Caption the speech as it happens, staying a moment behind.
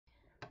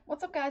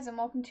What's up, guys, and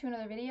welcome to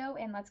another video,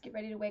 and let's get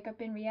ready to wake up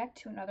and react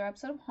to another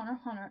episode of Hunter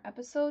x Hunter,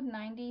 episode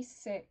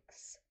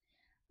 96.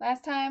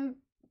 Last time,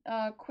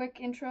 quick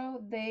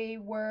intro, they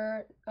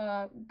were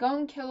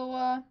Gon,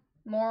 Killua,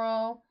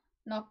 Moro,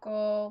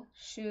 Knuckle,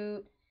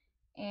 Shoot,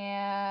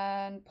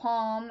 and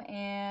Palm,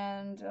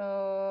 and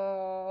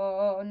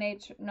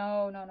Nature.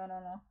 No.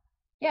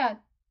 Yeah,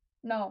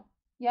 no.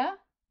 Yeah?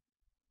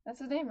 That's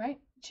his name, right?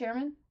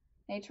 Chairman?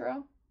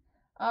 Naturo?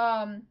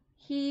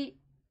 He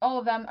all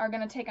of them are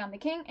going to take on the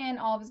king and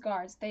all of his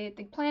guards. The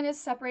plan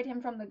is separate him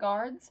from the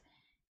guards,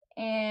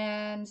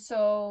 and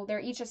so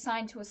they're each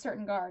assigned to a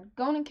certain guard.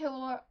 Gon and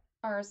Killua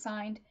are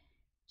assigned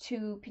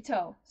to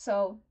Pitou.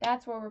 So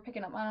that's where we're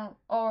picking up.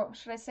 Or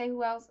should I say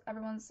who else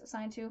everyone's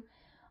assigned to?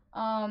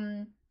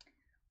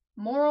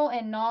 Moral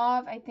and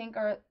Nov, I think,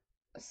 are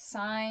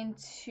assigned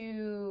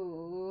to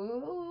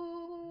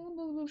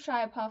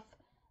Shia Puff.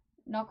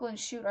 Knuckle and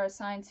Shoot are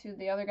assigned to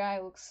the other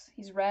guy.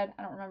 He's red.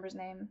 I don't remember his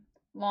name.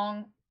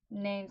 Long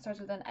name, starts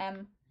with an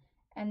M.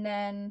 And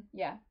then,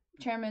 yeah,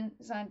 Chairman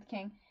assigned to the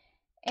king.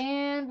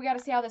 And we got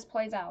to see how this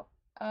plays out.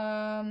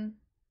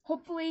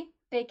 Hopefully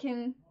they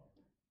can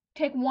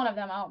take one of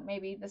them out,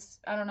 maybe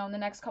I don't know, in the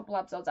next couple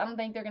episodes. I don't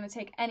think they're going to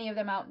take any of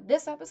them out in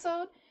this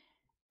episode.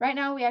 Right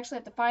now, we actually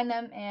have to find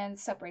them and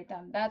separate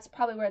them. That's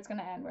probably where it's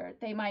going to end, where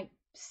they might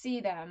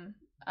see them.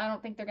 I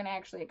don't think they're going to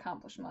actually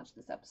accomplish much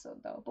this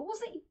episode, though, but we'll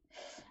see.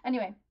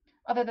 Anyway,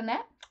 other than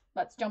that,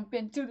 let's jump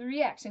into the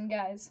reaction,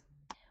 guys.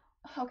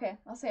 Okay,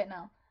 I'll say it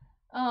now.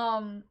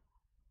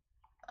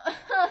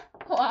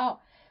 Wow.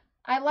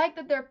 I like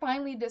that they're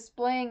finally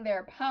displaying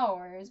their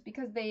powers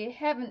because they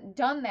haven't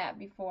done that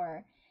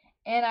before.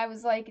 And I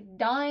was like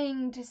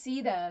dying to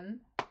see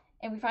them,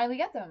 and we finally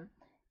get them.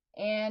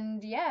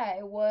 And yeah,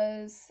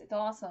 it's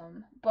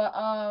awesome. But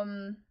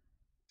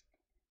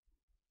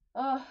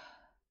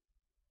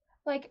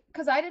like,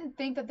 cause I didn't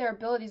think that their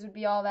abilities would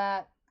be all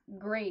that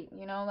great,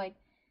 you know, like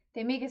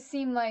they make it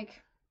seem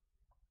like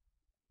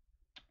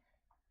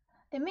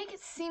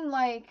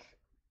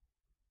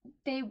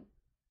they,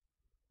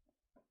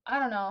 I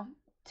don't know,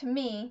 to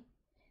me,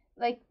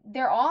 like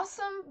they're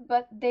awesome,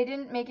 but they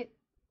didn't make it,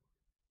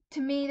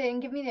 to me, they didn't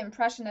give me the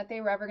impression that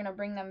they were ever gonna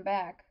bring them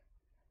back.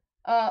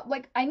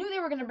 Like I knew they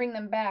were gonna bring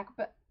them back,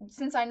 but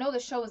since I know the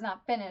show was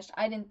not finished,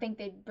 I didn't think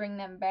they'd bring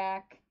them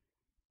back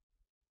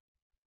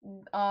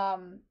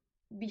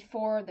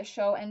before the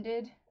show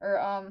ended,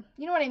 or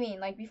you know what I mean,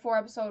 like before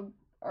episode,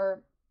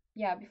 or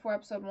yeah, before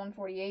episode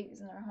 148.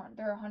 Isn't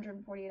there are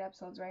 148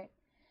 episodes, right?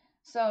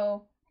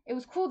 So it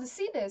was cool to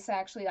see this.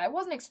 Actually, I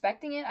wasn't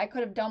expecting it. I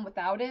could have done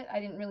without it. I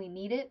didn't really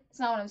need it. It's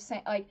not what I'm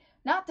saying. Like,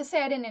 not to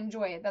say I didn't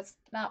enjoy it. That's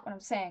not what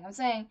I'm saying. I'm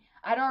saying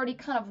I'd already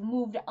kind of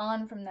moved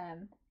on from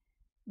them,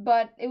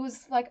 but it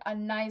was like a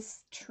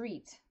nice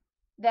treat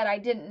that I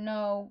didn't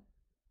know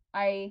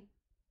I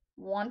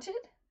wanted,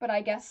 but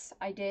I guess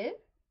I did.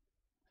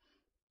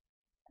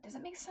 Does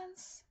it make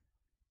sense?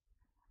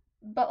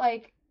 But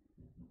like,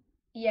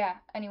 yeah,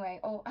 anyway.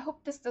 Oh, I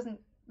hope this doesn't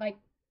like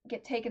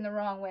get taken the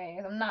wrong way.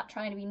 I'm not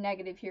trying to be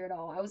negative here at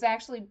all. I was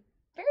actually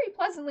very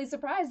pleasantly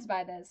surprised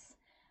by this.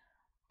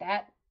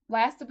 That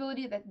last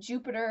ability that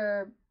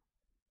Jupiter,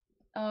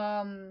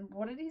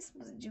 what did he,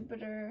 was it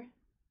Jupiter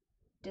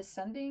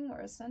descending or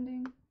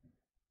ascending?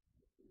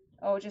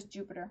 Oh, just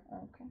Jupiter.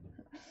 Oh,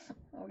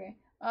 okay.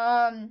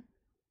 Okay.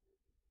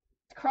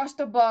 Crushed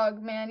a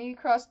bug, man. He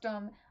crushed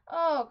him.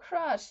 Oh,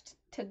 crushed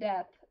to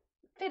death.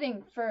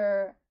 Fitting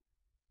for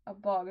a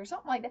bug or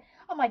something like that.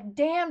 I'm like,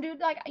 damn, dude.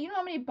 Like, you know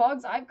how many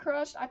bugs I've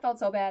crushed? I felt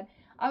so bad.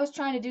 I was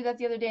trying to do that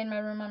the other day in my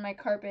room on my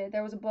carpet.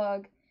 There was a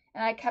bug,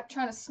 and I kept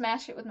trying to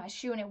smash it with my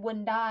shoe, and it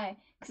wouldn't die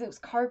because it was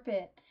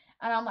carpet.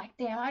 And I'm like,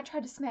 damn, I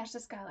tried to smash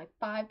this guy like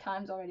 5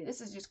 times already.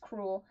 This is just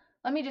cruel.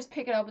 Let me just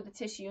pick it up with the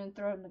tissue and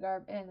throw it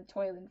in the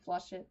toilet and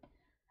flush it.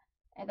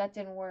 And that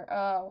didn't work.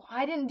 Oh,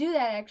 I didn't do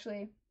that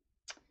actually.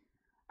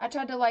 I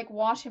tried to like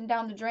wash him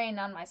down the drain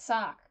on my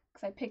sock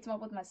because I picked him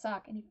up with my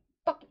sock, and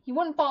he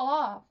wouldn't fall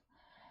off.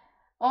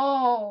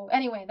 Oh,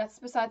 anyway, that's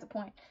besides the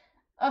point.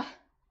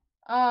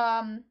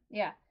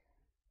 Yeah.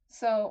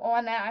 So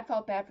on that, I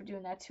felt bad for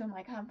doing that too. I'm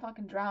like, I'm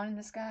fucking drowning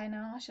this guy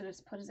now. I should have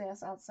just put his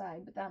ass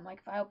outside. But then I'm like,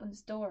 if I open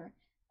this door,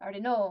 I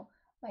already know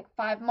like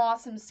 5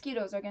 moths and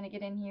mosquitoes are gonna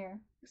get in here.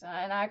 Because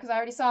I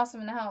already saw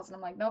some in the house, and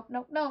I'm like, nope.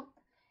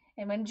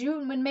 And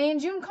when May and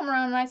June come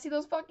around, and I see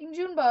those fucking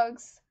June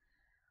bugs,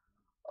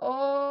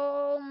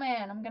 oh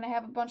man, I'm gonna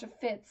have a bunch of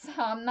fits.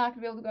 I'm not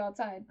gonna be able to go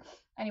outside.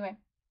 Anyway.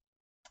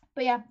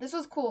 But yeah, this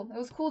was cool. It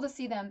was cool to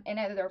see them, and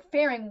they're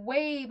faring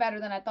way better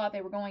than I thought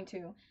they were going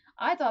to.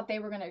 I thought they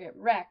were going to get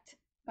wrecked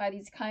by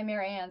these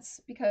chimera ants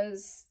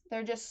because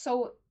they're just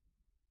so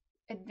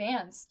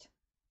advanced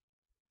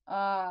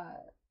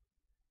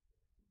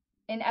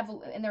in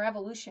their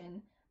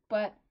evolution.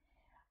 But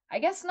I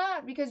guess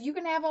not, because you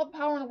can have all the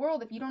power in the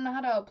world if you don't know how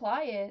to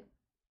apply it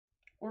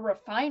or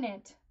refine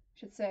it, I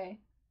should say,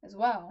 as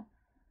well.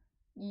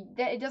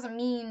 It doesn't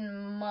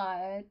mean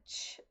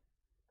much.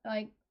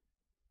 Like,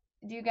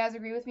 do you guys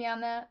agree with me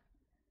on that?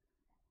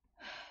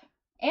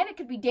 And it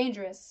could be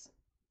dangerous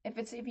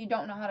if you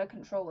don't know how to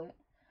control it.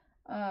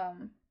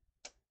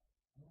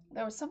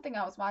 there was something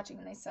I was watching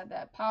and they said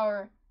that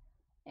power.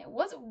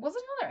 Was it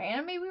another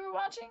anime we were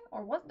watching,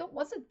 or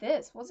was it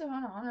this? Was it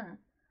Hunter x Hunter?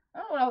 I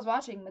don't know what I was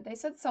watching, but they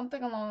said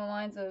something along the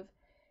lines of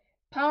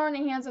power in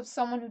the hands of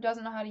someone who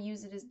doesn't know how to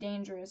use it is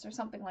dangerous, or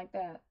something like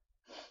that.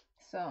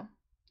 So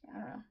I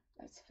don't know.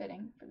 That's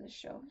fitting for this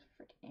show.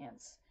 Freaking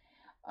ants.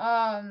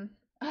 Um.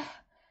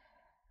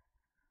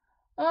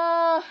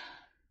 Uh.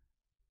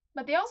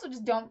 But they also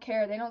just don't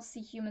care. They don't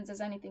see humans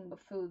as anything but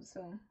food.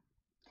 So,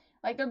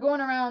 like, they're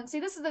going around. See,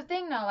 this is the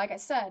thing now. Like I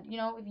said,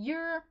 if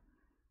you're, I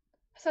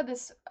said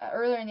this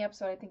earlier in the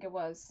episode. I think it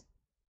was.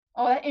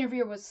 Oh, that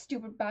interviewer was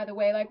stupid, by the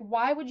way. Like,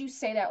 why would you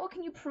say that? Oh,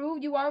 can you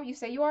prove you are what you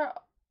say you are?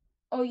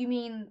 Oh, you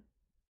mean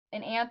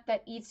an ant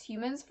that eats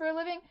humans for a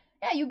living?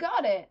 Yeah, you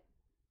got it.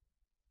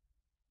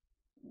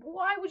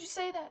 Why would you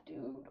say that, dude?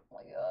 Oh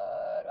my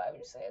god, why would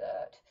you say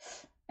that?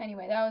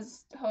 Anyway, that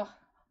was, oh,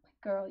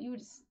 girl, you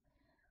just,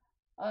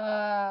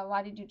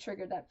 why did you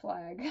trigger that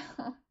flag?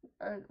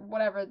 Or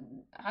whatever,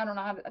 I don't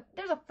know how to,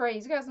 there's a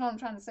phrase, you guys know what I'm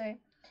trying to say.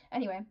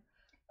 Anyway,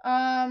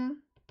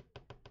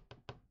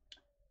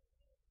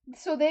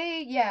 so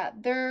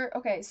they're,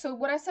 okay, so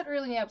what I said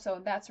earlier in the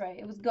episode, that's right,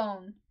 it was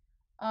Gon.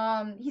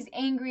 He's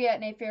angry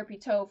at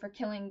Neferpitou for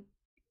killing,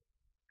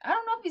 I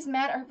don't know if he's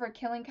mad at her for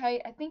killing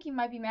Kite. I think he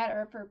might be mad at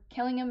her for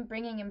killing him,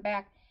 bringing him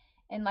back,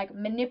 and like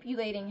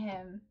manipulating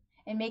him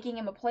and making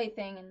him a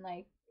plaything and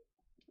like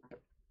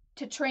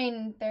to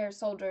train their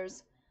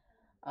soldiers.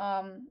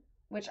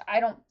 Which I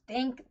don't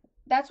think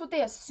that's what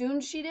they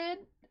assumed she did.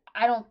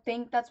 I don't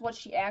think that's what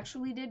she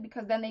actually did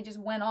because then they just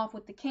went off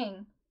with the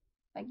king,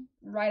 like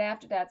right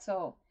after that.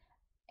 So,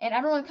 and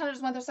everyone kind of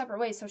just went their separate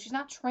ways. So she's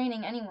not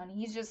training anyone.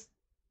 He was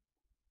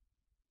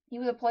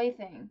a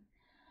plaything.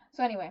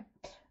 So anyway.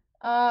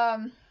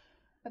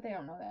 But they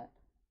don't know that.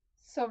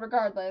 So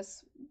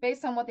regardless,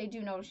 based on what they do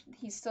know,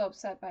 he's still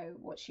upset by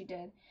what she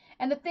did.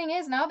 And the thing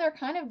is, now they're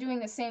kind of doing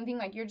the same thing.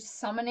 Like, you're just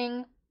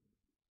summoning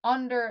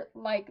under,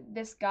 like,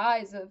 this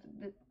guise of,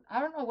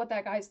 I don't know what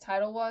that guy's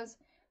title was,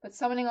 but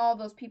summoning all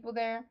those people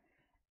there,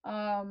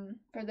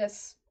 for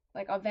this,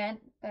 like,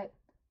 event that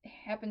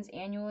happens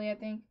annually, I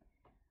think.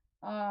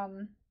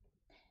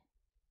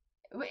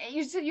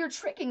 You're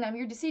tricking them,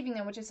 you're deceiving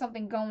them, which is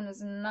something Gon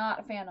is not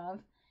a fan of.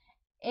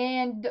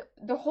 And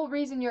the whole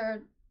reason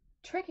you're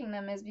tricking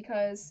them is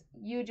because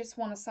you just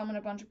want to summon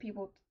a bunch of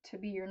people to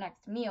be your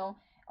next meal.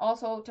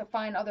 Also to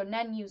find other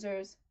Nen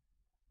users.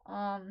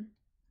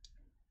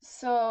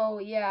 So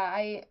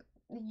yeah,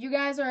 you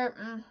guys are,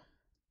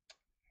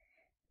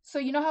 so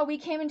you know how we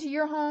came into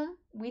your home?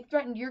 We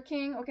threatened your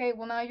king? Okay,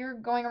 well now you're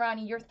going around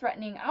and you're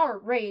threatening our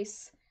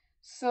race.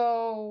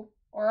 So,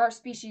 or our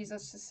species,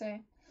 let's just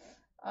say.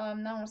 I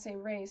don't want to say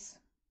race.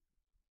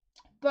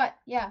 But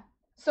yeah,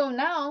 so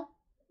now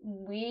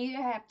we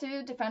have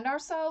to defend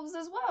ourselves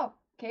as well.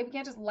 Okay, we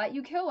can't just let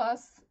you kill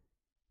us.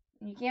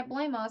 You can't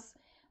blame us.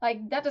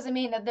 Like, that doesn't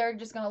mean that they're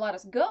just gonna let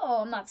us go.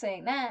 I'm not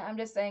saying that. I'm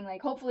just saying,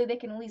 like, hopefully they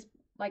can at least,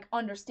 like,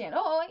 understand.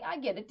 Oh, I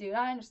get it, dude.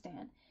 I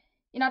understand.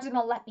 You're not just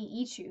gonna let me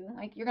eat you.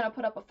 Like, you're gonna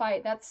put up a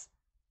fight. That's,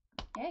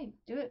 hey,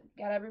 do it.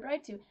 Got every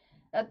right to.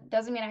 That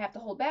doesn't mean I have to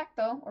hold back,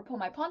 though, or pull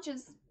my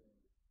punches.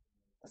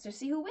 Let's just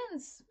see who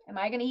wins. Am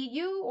I gonna eat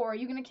you, or are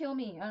you gonna kill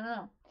me? I don't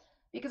know.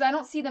 Because I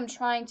don't see them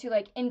trying to,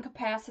 like,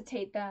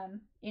 incapacitate them,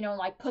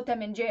 like, put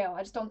them in jail.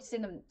 I just don't see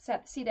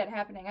that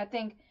happening. I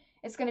think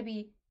it's going to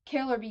be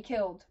kill or be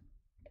killed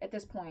at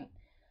this point.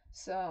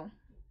 So,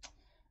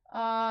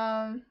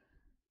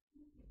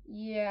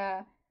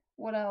 yeah.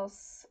 What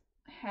else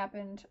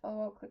happened?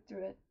 Oh, I'll click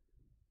through it.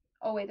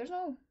 Oh, wait, there's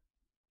no...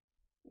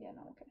 Yeah,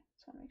 no, okay.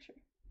 Just want to make sure.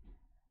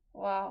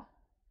 Wow.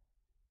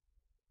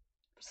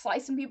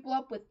 Slicing people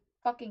up with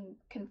fucking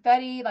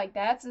confetti, like,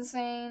 that's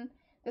insane.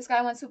 This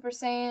guy went Super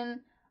Saiyan.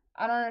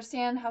 I don't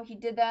understand how he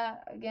did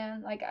that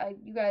again. Like,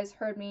 you guys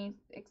heard me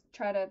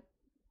try to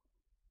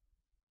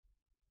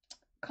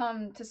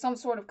come to some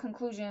sort of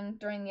conclusion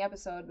during the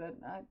episode, but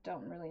I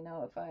don't really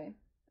know if I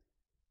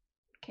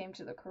came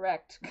to the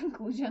correct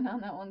conclusion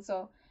on that one.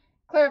 So,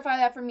 clarify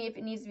that for me if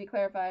it needs to be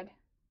clarified.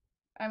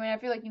 I mean, I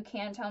feel like you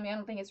can tell me. I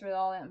don't think it's really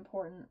all that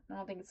important. I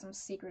don't think it's some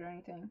secret or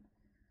anything.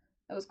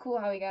 It was cool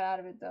how he got out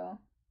of it, though.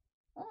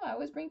 Oh, I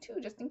always bring two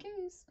just in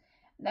case.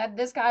 That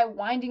this guy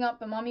winding up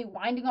the mummy,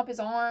 winding up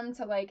his arm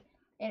to like,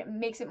 it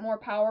makes it more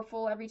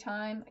powerful every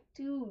time. Like,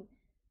 dude,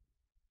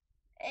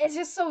 it's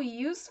just so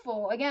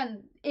useful.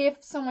 Again,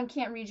 if someone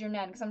can't read your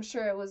Nen, because I'm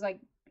sure it was like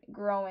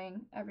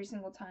growing every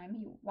single time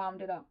he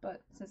wound it up.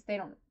 But since I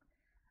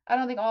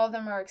don't think all of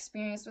them are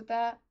experienced with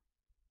that.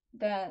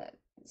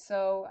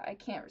 So I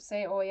can't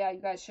say, oh yeah, you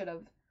guys should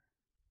have.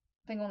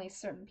 I think only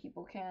certain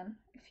people can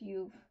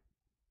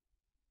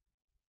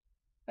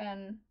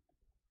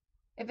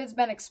if it's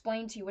been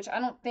explained to you, which I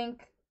don't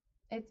think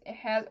it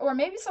has, or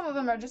maybe some of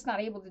them are just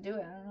not able to do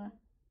it. I don't know.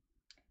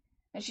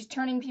 And she's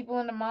turning people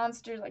into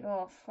monsters. Like,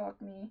 oh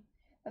fuck me,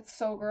 that's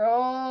so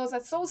gross.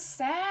 That's so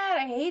sad.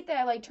 I hate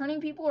that. Like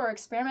turning people or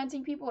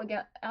experimenting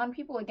on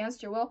people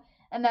against your will.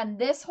 And then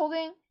this whole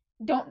thing,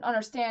 don't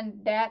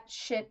understand that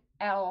shit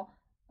at all.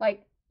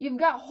 Like you've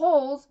got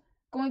holes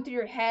going through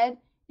your head,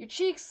 your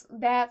cheeks.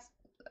 That's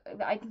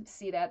I can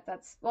see that.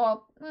 That's,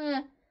 well,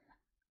 um,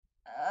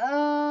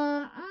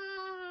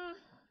 mm,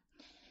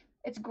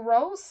 it's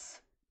gross.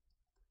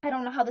 I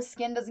don't know how the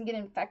skin doesn't get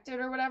infected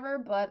or whatever,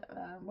 but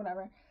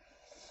whatever.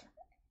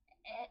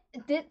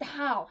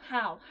 How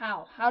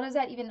does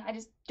that even? I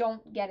just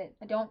don't get it.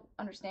 I don't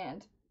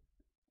understand.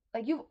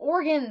 Like, you have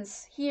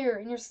organs here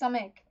in your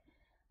stomach.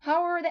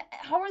 How are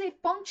they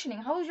functioning?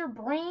 How is your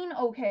brain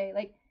okay?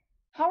 Like,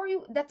 how are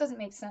you? That doesn't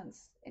make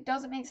sense. It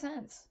doesn't make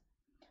sense.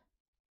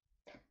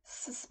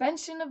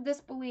 Suspension of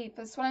disbelief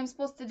is what I'm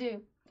supposed to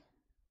do.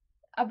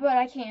 But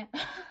I can't.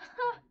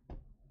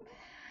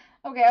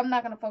 Okay, I'm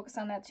not gonna focus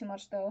on that too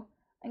much though.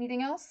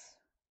 Anything else?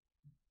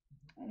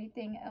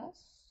 Anything else?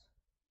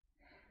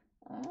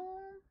 I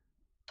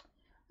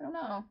don't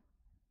know.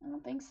 I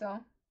don't think so.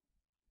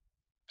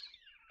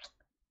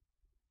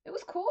 It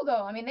was cool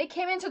though. I mean, they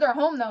came into their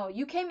home though.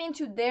 You came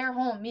into their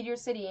home, Meteor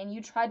City, and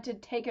you tried to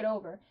take it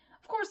over.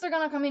 Of course they're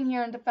gonna come in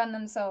here and defend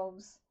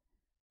themselves.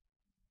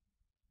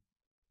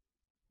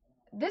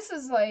 This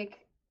is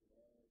like,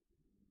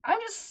 I'm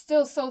just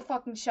still so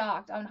fucking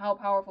shocked on how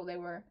powerful they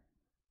were.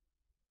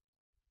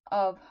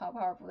 Of how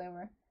powerful they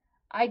were.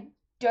 I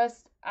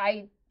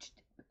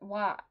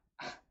why?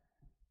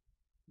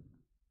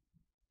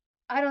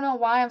 I don't know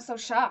why I'm so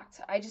shocked.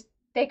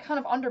 They kind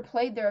of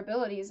underplayed their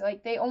abilities.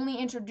 Like, they only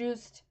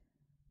introduced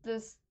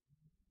this,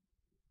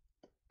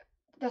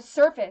 the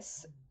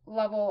surface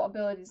level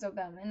abilities of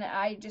them, and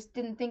I just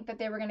didn't think that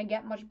they were going to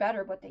get much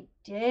better, but they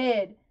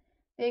did.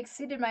 They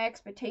exceeded my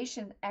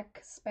expectations.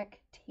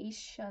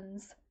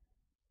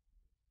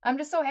 I'm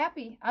just so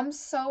happy. I'm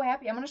so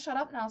happy. I'm going to shut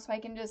up now so I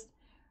can just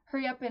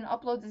hurry up and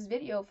upload this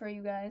video for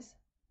you guys.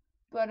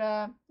 But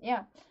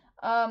yeah.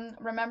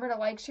 Remember to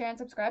like, share, and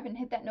subscribe, and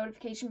hit that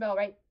notification bell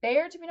right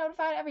there to be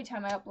notified every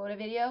time I upload a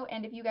video.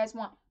 And if you guys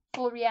want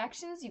full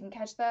reactions, you can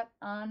catch that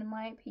on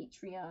my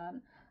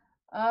Patreon.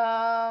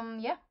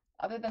 Yeah.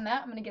 Other than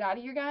that, I'm gonna get out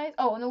of here, guys.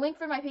 Oh, and the link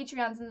for my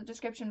Patreon's in the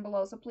description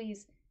below, so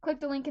please click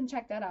the link and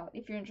check that out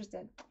if you're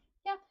interested.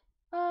 Yeah.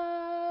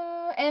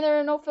 And there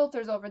are no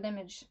filters over the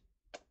image.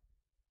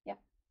 Yeah.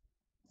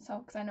 So,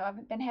 because I know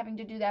I've been having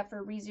to do that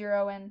for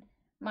ReZero and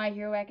My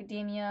Hero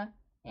Academia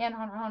and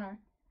Hunter x Hunter.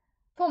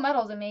 Full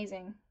Metal is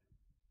amazing.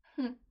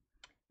 Don't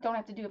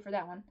have to do it for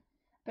that one.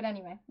 But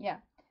anyway, yeah.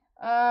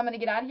 I'm gonna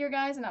get out of here,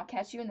 guys, and I'll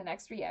catch you in the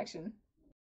next reaction.